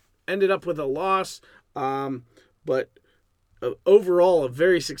that ended up with a loss, but overall a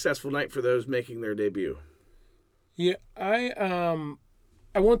very successful night for those making their debut. Yeah, I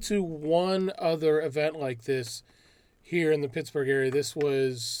went to one other event like this here in the Pittsburgh area. This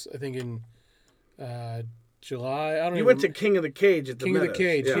was, I think, in July. You went to King of the Cage at the King of the Meadows.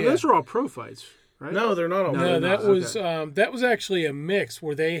 Cage, So yeah. those are all pro fights, right? No, they're not all. No, they're that not. was actually a mix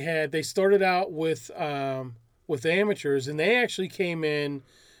where they started out with amateurs, and they actually came in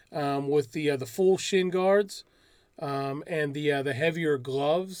with the full shin guards and the heavier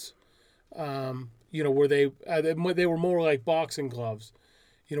gloves. Where they were more like boxing gloves.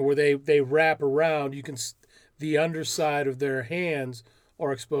 Where they wrap around. You can the underside of their hands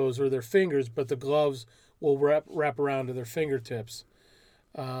are exposed, or their fingers, but the gloves will wrap around to their fingertips.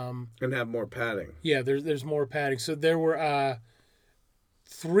 And have more padding. Yeah, there's more padding. So there were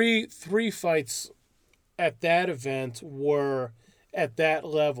three fights at that event were at that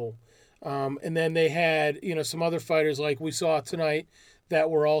level, and then they had some other fighters like we saw tonight that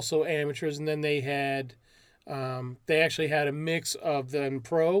were also amateurs, and then they had they actually had a mix of then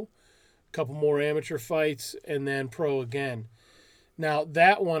pro, a couple more amateur fights, and then pro again. Now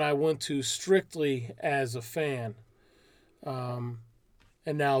that one I went to strictly as a fan. And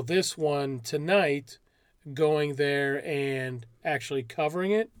now this one tonight, going there and actually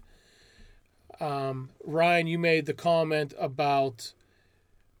covering it. Ryan, you made the comment about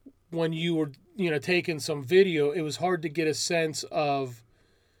when you were, taking some video, it was hard to get a sense of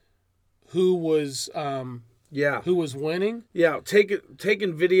who was winning. Yeah,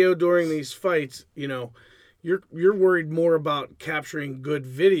 taking video during these fights, you're worried more about capturing good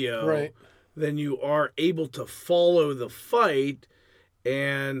video Right. than you are able to follow the fight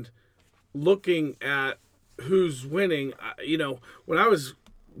and looking at who's winning. When I was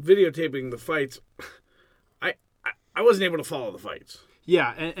videotaping the fights, I wasn't able to follow the fights.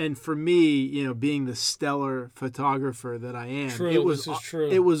 Yeah, and for me, being the stellar photographer that I am, True, it was this is true.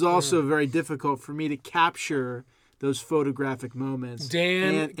 It was also very difficult for me to capture those photographic moments.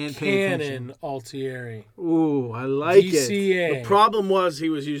 Dan and pay attention. Cannon Altieri. Ooh, I like it. DCA. The problem was he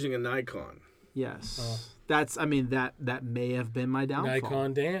was using a Nikon. Yes. That may have been my downfall.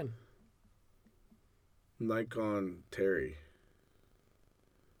 Nikon Dan. Nikon Terry.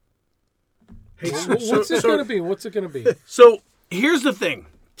 Hey, What's it going to be? What's it going to be? So here's the thing.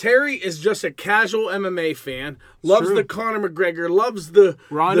 Terry is just a casual MMA fan. Loves True. the Conor McGregor. Loves the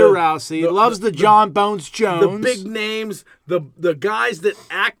Ronda Rousey. Loves the John Bones Jones. The big names. The guys that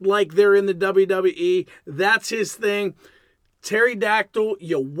act like they're in the WWE. That's his thing. Terry Dactyl,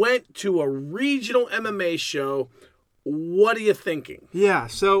 you went to a regional MMA show. What are you thinking? Yeah,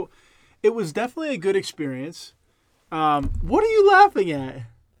 so it was definitely a good experience. What are you laughing at?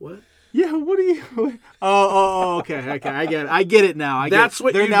 What? Yeah, what are you? Oh, okay, I get it now. That's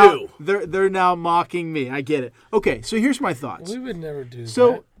what they're you now, do. They're now mocking me. I get it. Okay, so here's my thoughts. We would never do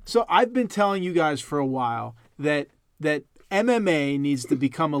that. So I've been telling you guys for a while that MMA needs to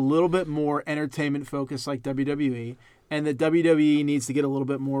become a little bit more entertainment focused like WWE, and that WWE needs to get a little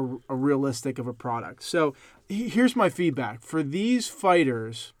bit more realistic of a product. So here's my feedback. For these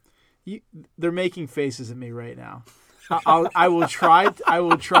fighters, they're making faces at me right now. I will try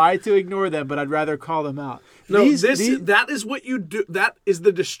to ignore them, but I'd rather call them out. No, that is what you do. That is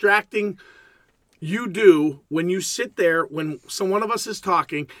the distracting you do when you sit there when one of us is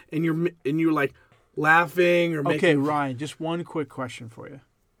talking and you're like laughing or making. Okay, Ryan, just one quick question for you.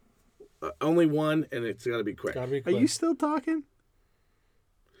 Only one, and it's got to be quick. Are you still talking?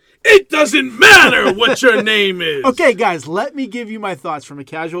 It doesn't matter what your name is. Okay, guys, let me give you my thoughts from a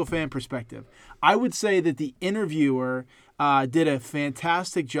casual fan perspective. I would say that the interviewer did a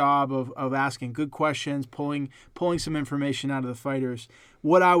fantastic job of asking good questions, pulling some information out of the fighters.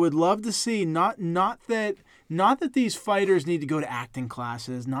 What I would love to see, not that these fighters need to go to acting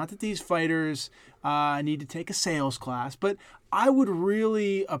classes, not that these fighters need to take a sales class, but I would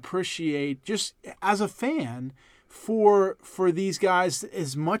really appreciate, just as a fan, for these guys,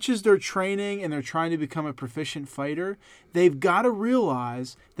 as much as they're training and they're trying to become a proficient fighter, they've got to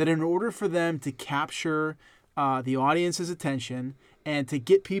realize that in order for them to capture the audience's attention and to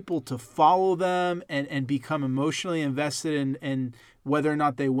get people to follow them and become emotionally invested in whether or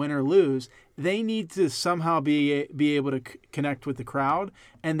not they win or lose, they need to somehow be able to connect with the crowd,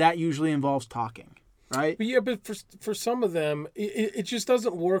 and that usually involves talking, right? But yeah, but for some of them, it just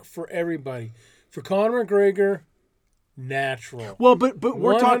doesn't work for everybody. For Conor McGregor, natural. Well, but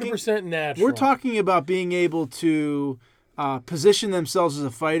we're 100% natural. We're talking about being able to position themselves as a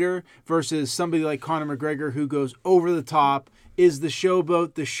fighter versus somebody like Conor McGregor who goes over the top, is the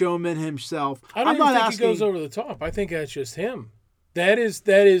showboat, the showman himself. I don't even think he goes over the top. I think that's just him. That is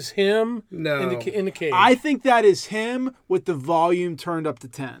him in the cage. I think that is him with the volume turned up to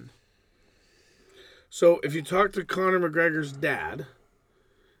 10. So if you talk to Conor McGregor's dad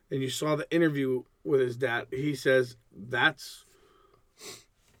and you saw the interview with his dad, he says that's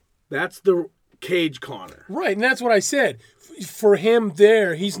the cage Conor. Right, and that's what I said. For him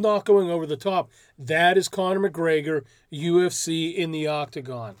there, he's not going over the top. That is Conor McGregor, UFC in the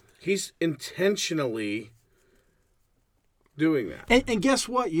octagon. He's intentionally doing that. And guess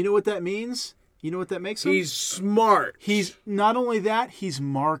what? You know what that means? You know what that makes him? He's smart. He's not only that, he's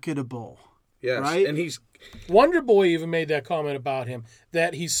marketable. Yes, right? And he's Wonder Boy even made that comment about him,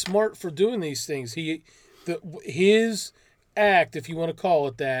 that he's smart for doing these things. His act, if you want to call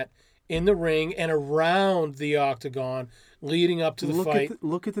it that, in the ring and around the octagon leading up to the fight.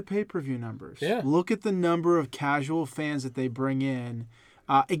 Look at the pay-per-view numbers. Yeah. Look at the number of casual fans that they bring in.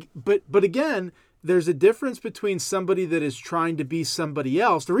 But again, there's a difference between somebody that is trying to be somebody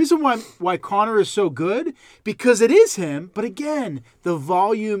else. The reason why Conor is so good, because it is him, but again, the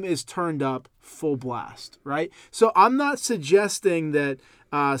volume is turned up full blast, right? So I'm not suggesting that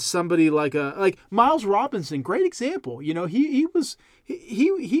somebody like Miles Robinson, great example. You know, he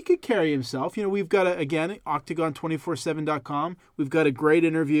could carry himself. You know, we've got again Octagon247.com. We've got a great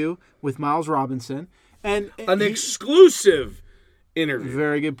interview with Miles Robinson and an exclusive interview.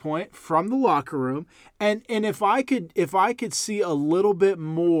 Very good point, from the locker room. And if I could see a little bit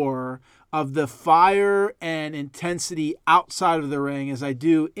more of the fire and intensity outside of the ring as I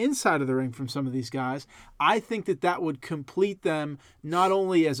do inside of the ring from some of these guys, I think that would complete them not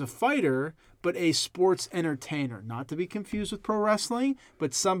only as a fighter but a sports entertainer. Not to be confused with pro wrestling,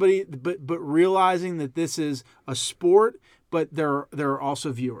 but realizing that this is a sport, but there are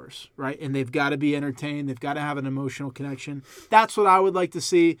also viewers, right? And they've got to be entertained. They've got to have an emotional connection. That's what I would like to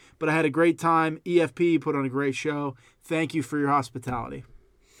see. But I had a great time. EFP put on a great show. Thank you for your hospitality.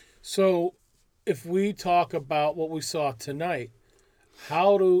 So if we talk about what we saw tonight,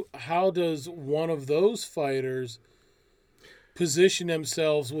 how does one of those fighters position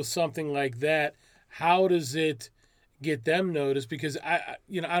themselves with something like that, how does it get them noticed? Because I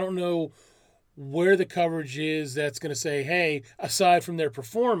don't know where the coverage is that's going to say, hey, aside from their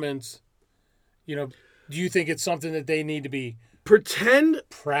performance, do you think it's something that they need to be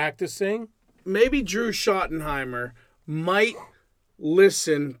practicing? Maybe Drew Schottenheimer might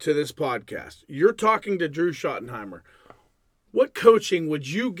listen to this podcast. You're talking to Drew Schottenheimer. What coaching would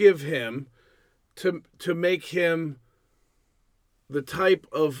you give him to make him the type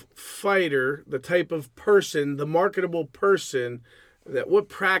of fighter, the type of person, the marketable person? What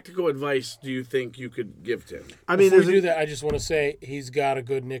practical advice do you think you could give to him? Before we do that, I just want to say he's got a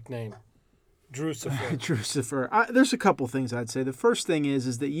good nickname. Drusifer. Drusifer. There's a couple things I'd say. The first thing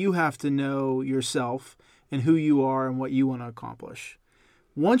is that you have to know yourself and who you are and what you want to accomplish.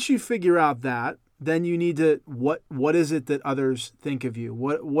 Once you figure out that, then you need to, what is it that others think of you?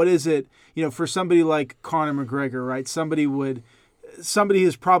 What is it, for somebody like Conor McGregor, right? Somebody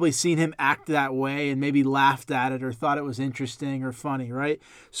has probably seen him act that way and maybe laughed at it or thought it was interesting or funny, right?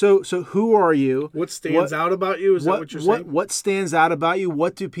 So who are you? What stands out about you? Is that what you're saying? What stands out about you?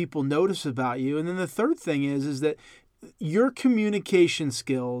 What do people notice about you? And then the third thing is that your communication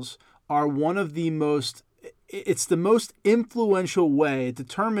skills are one of the most, it's the most influential way. It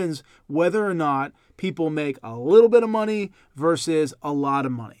determines whether or not people make a little bit of money versus a lot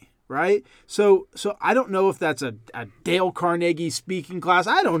of money. Right? So I don't know if that's a Dale Carnegie speaking class.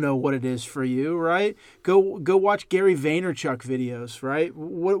 I don't know what it is for you, right? Go watch Gary Vaynerchuk videos, right?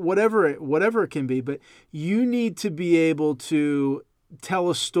 Whatever it can be, but you need to be able to tell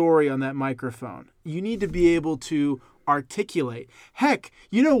a story on that microphone. You need to be able to articulate. Heck,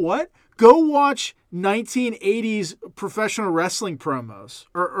 you know what? Go watch 1980s professional wrestling promos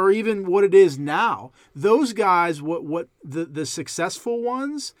or even what it is now. Those guys, what the successful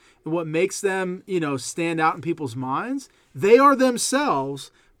ones, what makes them, stand out in people's minds, they are themselves,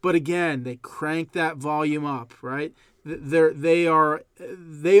 but again, they crank that volume up, right? They are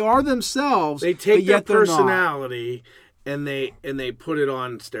themselves. They take their personality and they put it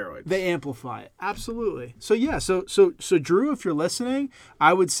on steroids. They amplify it. Absolutely. So yeah, so Drew, if you're listening,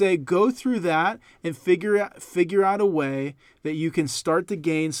 I would say go through that and figure out a way that you can start to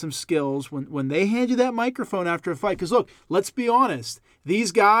gain some skills when they hand you that microphone after a fight. Because look, let's be honest,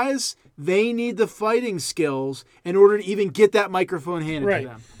 these guys, they need the fighting skills in order to even get that microphone handed to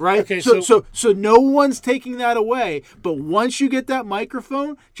them. Right? Okay, so no one's taking that away. But once you get that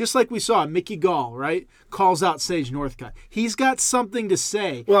microphone, just like we saw, Mickey Gall, right, calls out Sage Northcutt. He's got something to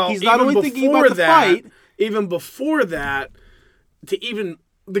say. Well, he's not only thinking about the fight. Even before that, the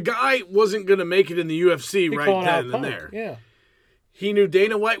guy wasn't going to make it in the UFC right then and there. Yeah. He knew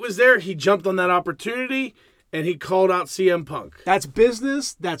Dana White was there. He jumped on that opportunity. And he called out CM Punk. That's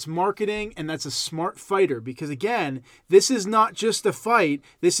business, that's marketing, and that's a smart fighter. Because again, this is not just a fight.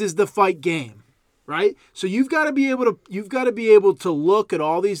 This is the fight game, right? So you've got to be able to look at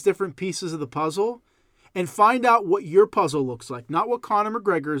all these different pieces of the puzzle and find out what your puzzle looks like. Not what Conor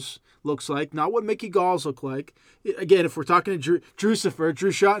McGregor's looks like, not what Mickey Gall's look like. Again, if we're talking to Drew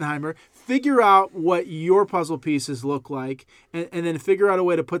Schottenheimer, figure out what your puzzle pieces look like and then figure out a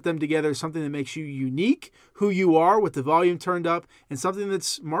way to put them together, something that makes you unique, who you are with the volume turned up, and something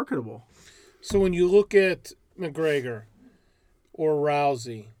that's marketable. So when you look at McGregor or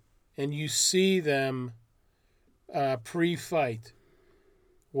Rousey and you see them pre-fight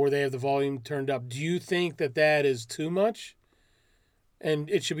where they have the volume turned up, do you think that is too much and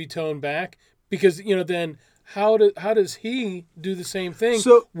it should be toned back? Because, then how does he do the same thing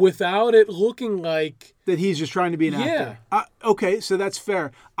without it looking like that he's just trying to be an actor? Okay, so that's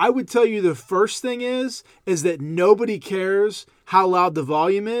fair. I would tell you the first thing is that nobody cares how loud the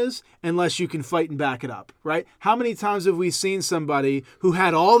volume is unless you can fight and back it up, right? How many times have we seen somebody who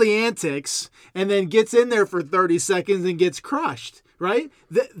had all the antics and then gets in there for 30 seconds and gets crushed, right?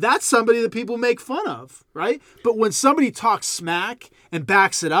 That's somebody that people make fun of, right? But when somebody talks smack and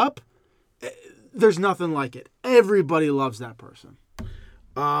backs it up, there's nothing like it. Everybody loves that person.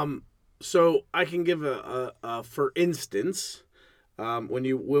 So I can give a for instance,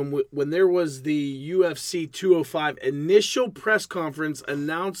 when there was the UFC 205 initial press conference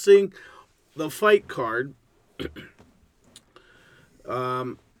announcing the fight card,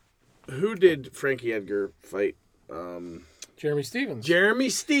 who did Frankie Edgar fight? Jeremy Stevens. Jeremy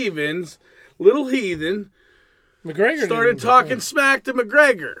Stevens, little heathen, McGregor started talking smack to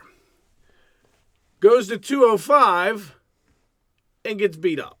McGregor. Goes to 205 and gets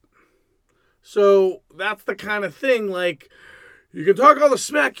beat up. So that's the kind of thing, like, you can talk all the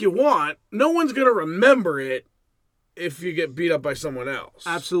smack you want. No one's going to remember it if you get beat up by someone else.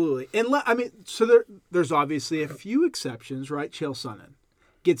 Absolutely. And so there's obviously a few exceptions, right? Chael Sonnen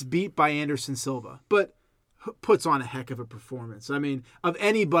gets beat by Anderson Silva, but puts on a heck of a performance. I mean, of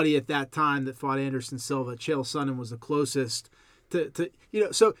anybody at that time that fought Anderson Silva, Chael Sonnen was the closest to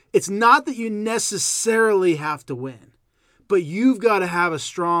so it's not that you necessarily have to win, but you've got to have a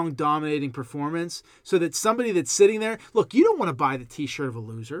strong, dominating performance so that somebody that's sitting there, look, you don't want to buy the t-shirt of a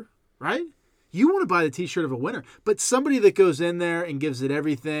loser, right? You want to buy the t-shirt of a winner, but somebody that goes in there and gives it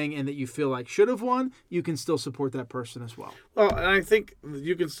everything and that you feel like should have won, you can still support that person as well. Well, and I think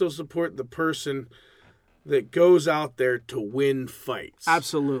you can still support the person that goes out there to win fights.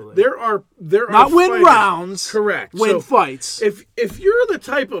 Absolutely. There are not win fighters, rounds. correct. Win fights. If you're the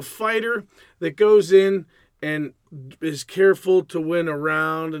type of fighter that goes in and is careful to win a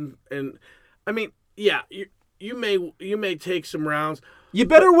round and I mean, yeah, you may take some rounds. You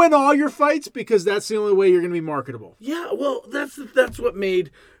better win all your fights because that's the only way you're going to be marketable. Yeah, well, that's what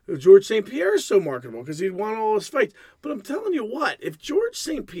made George St. Pierre so marketable because he'd won all his fights. But I'm telling you what, if George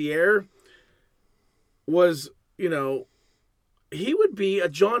St. Pierre was, he would be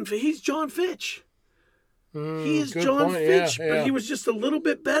he's John Fitch. He is John Fitch, yeah. But he was just a little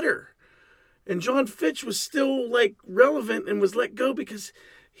bit better. And John Fitch was still relevant and was let go because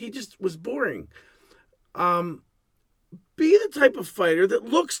he just was boring. Be the type of fighter that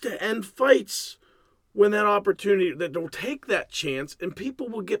looks to end fights when that opportunity, that will take that chance and people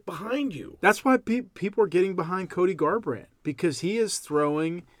will get behind you. That's why people are getting behind Cody Garbrandt because he is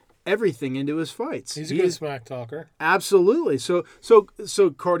throwing everything into his fights. He's a good smack talker. Absolutely. So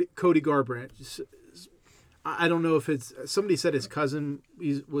Cody Garbrandt, I don't know if it's somebody said his cousin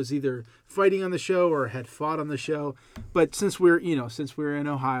was either fighting on the show or had fought on the show, but since we're in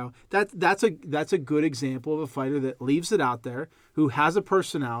Ohio, that's a good example of a fighter that leaves it out there, who has a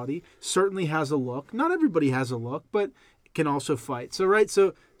personality, certainly has a look. Not everybody has a look, but can also fight.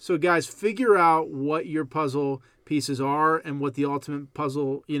 So guys, figure out what your puzzle pieces are and what the ultimate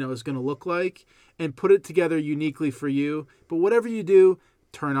puzzle is going to look like, and put it together uniquely for you. But whatever you do,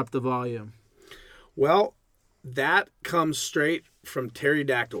 turn up the volume. Well, that comes straight from Terry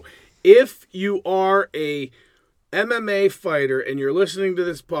Dactyl. If you are a MMA fighter and you're listening to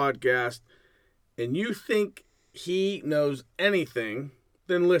this podcast and you think he knows anything,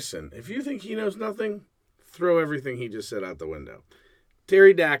 then listen. If you think he knows nothing, throw everything he just said out the window.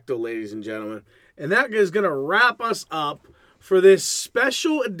 Terry Dactyl, ladies and gentlemen. And that is going to wrap us up for this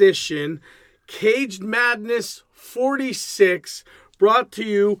special edition Caged Madness 46, brought to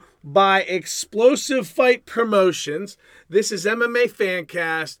you by Explosive Fight Promotions. This is MMA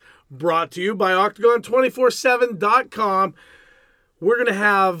Fancast, brought to you by Octagon247.com. We're going to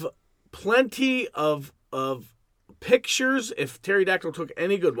have plenty of pictures, if Terry Dactyl took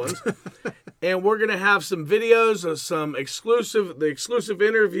any good ones. And we're going to have some videos of the exclusive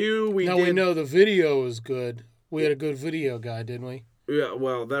interview we did. We know the video is good. We had a good video guy, didn't we? Yeah,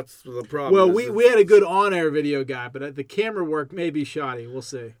 well, that's the problem. Well, we had a good on-air video guy, but the camera work may be shoddy. We'll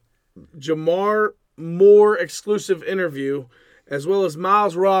see. Jamar Moore exclusive interview, as well as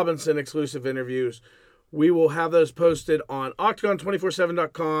Miles Robinson exclusive interviews. We will have those posted on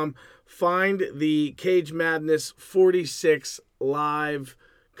Octagon247.com. Find the Cage Madness 46 live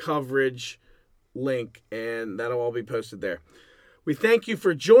coverage link, and that'll all be posted there. We thank you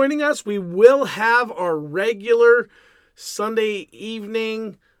for joining us. We will have our regular Sunday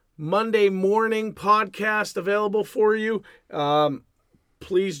evening, Monday morning podcast available for you.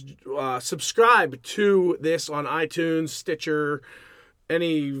 Please subscribe to this on iTunes, Stitcher,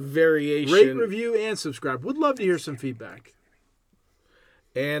 any variation. Rate, review, and subscribe. Would love to hear some feedback.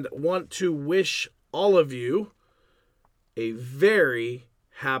 And want to wish all of you a very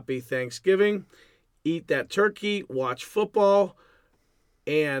happy Thanksgiving. Eat that turkey, watch football,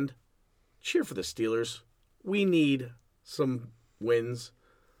 and cheer for the Steelers. We need some wins.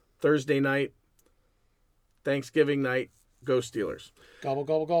 Thursday night, Thanksgiving night, go Steelers. Gobble,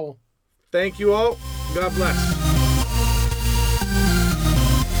 gobble, gobble. Thank you all. God bless.